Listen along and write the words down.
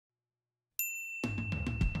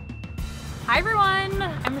Hi everyone,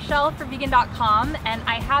 I'm Michelle for vegan.com, and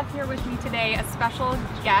I have here with me today a special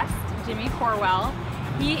guest, Jimmy Corwell.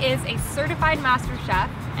 He is a certified master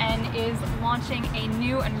chef and is launching a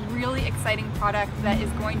new and really exciting product that is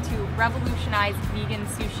going to revolutionize vegan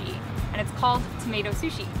sushi, and it's called tomato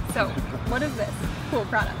sushi. So what is this cool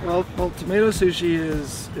product? Well, tomato sushi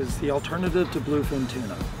is the alternative to bluefin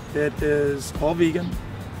tuna. It is all vegan,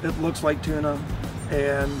 it looks like tuna,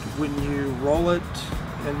 and when you roll it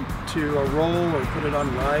into a roll or put it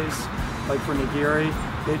on rice, like for nigiri,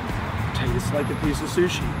 it tastes like a piece of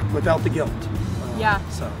sushi without the guilt. Yeah.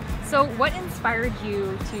 So what inspired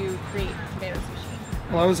you to create tomato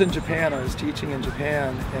sushi? Well, I was in Japan. I was teaching in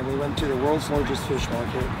Japan, and we went to the world's largest fish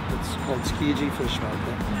market. It's called Tsukiji Fish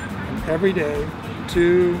Market. And every day,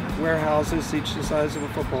 2 warehouses, each the size of a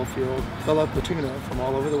football field, fill up with tuna from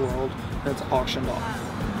all over the world, and it's auctioned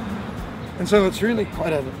off. And so it's really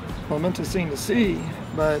quite a momentous thing to see,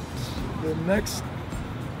 but the next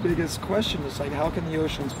biggest question is like, how can the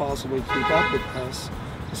oceans possibly keep up with us,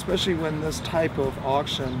 especially when this type of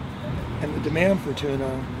auction and the demand for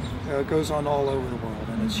tuna goes on all over the world,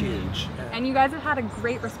 and it's huge. And you guys have had a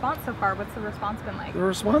great response so far. What's the response been like? The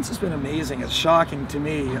response has been amazing. It's shocking to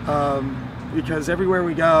me because everywhere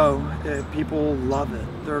we go, people love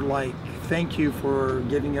it. They're like, thank you for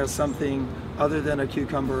giving us something other than a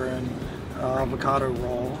cucumber and avocado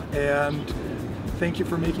roll, and thank you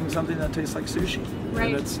for making something that tastes like sushi.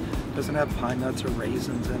 Right. And it doesn't have pine nuts or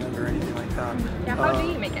raisins in it or anything like that. Yeah, how do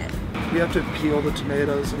you make it? We have to peel the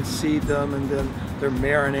tomatoes and seed them, and then they're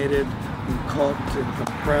marinated and cooked and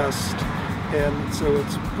compressed, and so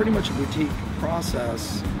it's pretty much a boutique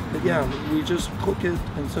process. But yeah, we just cook it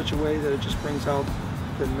in such a way that it just brings out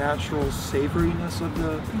the natural savoriness of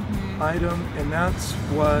the item, and that's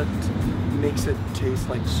what makes it taste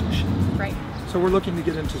like sushi. Right. So we're looking to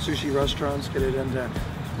get into sushi restaurants, get it into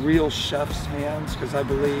real chefs' hands, because I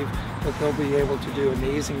believe that they'll be able to do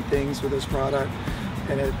amazing things with this product,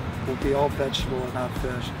 and it will be all vegetable and not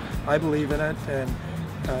fish. I believe in it, and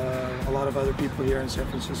a lot of other people here in San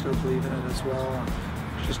Francisco believe in it as well.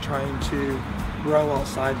 Just trying to grow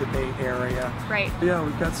outside the Bay Area. Right. Yeah,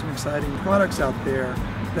 we've got some exciting products out there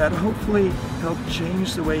that hopefully help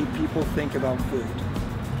change the way people think about food.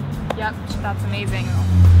 Yep, that's amazing.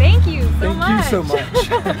 Thank you so much. Thank you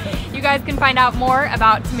so much. You guys can find out more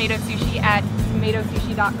about tomato sushi at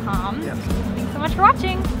tomatosushi.com. Yes. Thanks so much for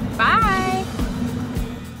watching. Bye.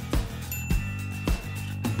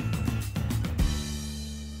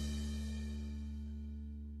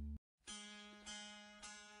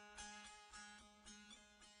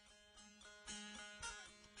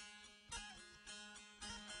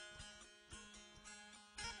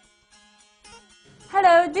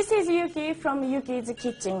 Hello, this is Yuki from Yuki's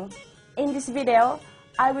Kitchen. In this video,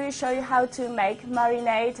 I will show you how to make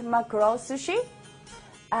marinade mackerel sushi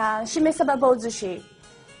and shimesaba bowl sushi.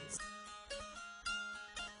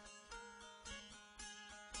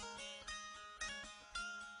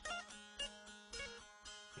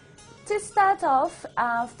 To start off,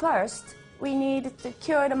 first we need to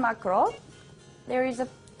cure the mackerel. There is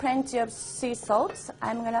plenty of sea salt.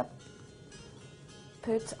 I'm gonna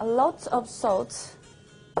put a lot of salt.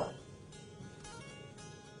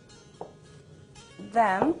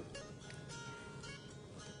 Then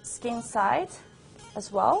skin side as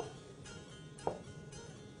well.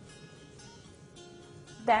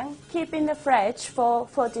 Then keep in the fridge for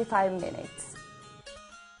 45 minutes.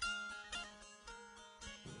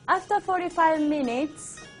 After 45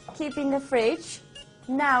 minutes, keep in the fridge.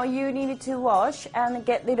 Now you need to wash and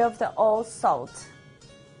get rid of the all salt.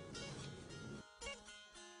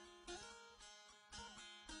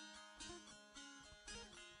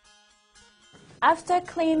 After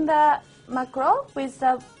clean the mackerel with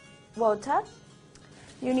the water,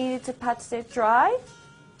 you need to pat it dry.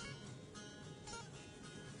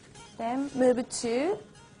 Then move to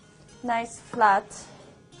nice flat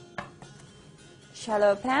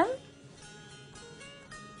shallow pan.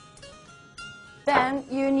 Then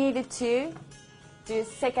you need to do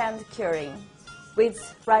second curing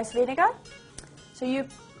with rice vinegar. So you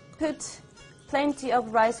put plenty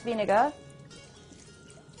of rice vinegar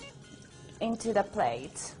into the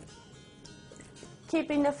plate. Keep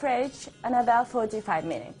in the fridge another 45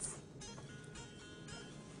 minutes.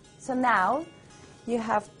 So now you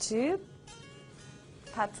have to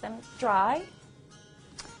pat them dry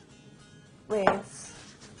with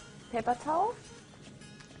paper towel,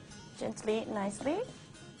 gently, nicely.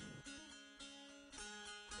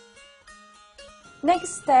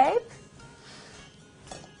 Next step,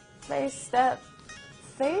 place the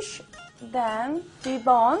fish, then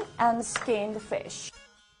debone and skin the fish.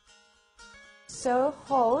 So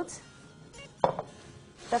hold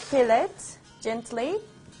the fillet gently,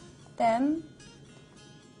 then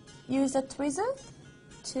use a tweezer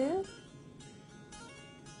to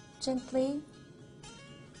gently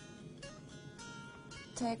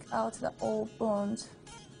take out the old bones.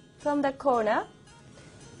 From the corner,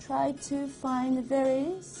 try to find a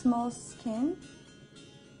very small skin,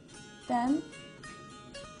 then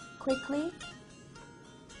quickly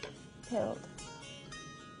peeled.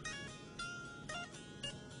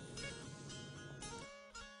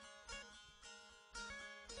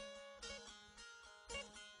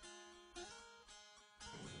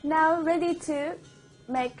 Now ready to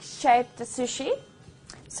make shape the sushi.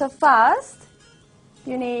 So first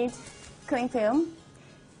you need cling film,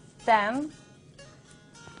 then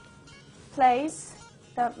place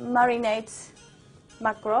the marinade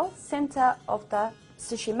mackerel center of the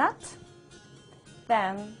sushi mat,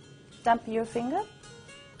 then dump your finger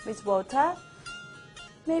with water,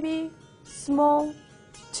 maybe small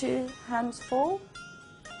 2 handfuls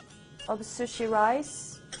of sushi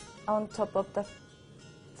rice on top of the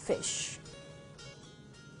fish.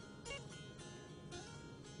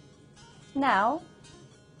 Now,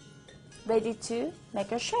 ready to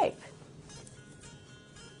make a shape.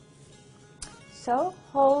 So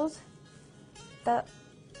hold the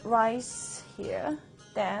rice here,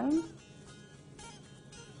 then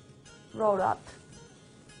roll up,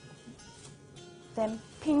 then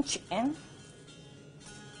pinch in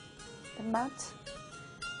the mat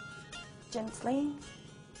gently,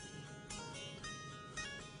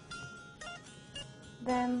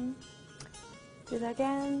 then do it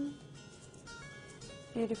again.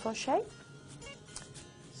 Beautiful shape.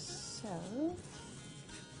 So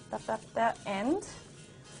wrap up the end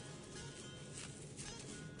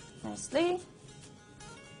nicely.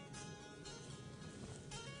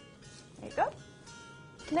 There you go.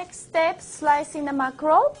 Next step, slicing the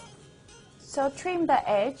mackerel. So trim the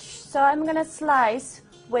edge. So I'm gonna slice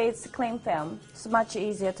with cling film. It's much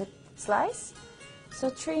easier to slice. So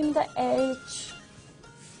trim the edge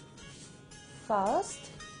first,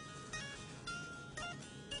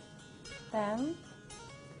 then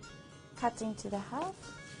cut into the half.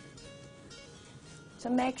 So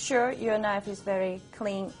make sure your knife is very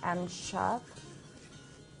clean and sharp,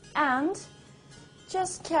 and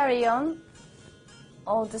just carry on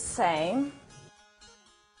all the same.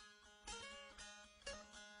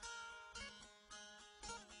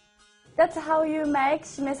 That's how you make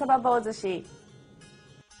shimesaba bozushi.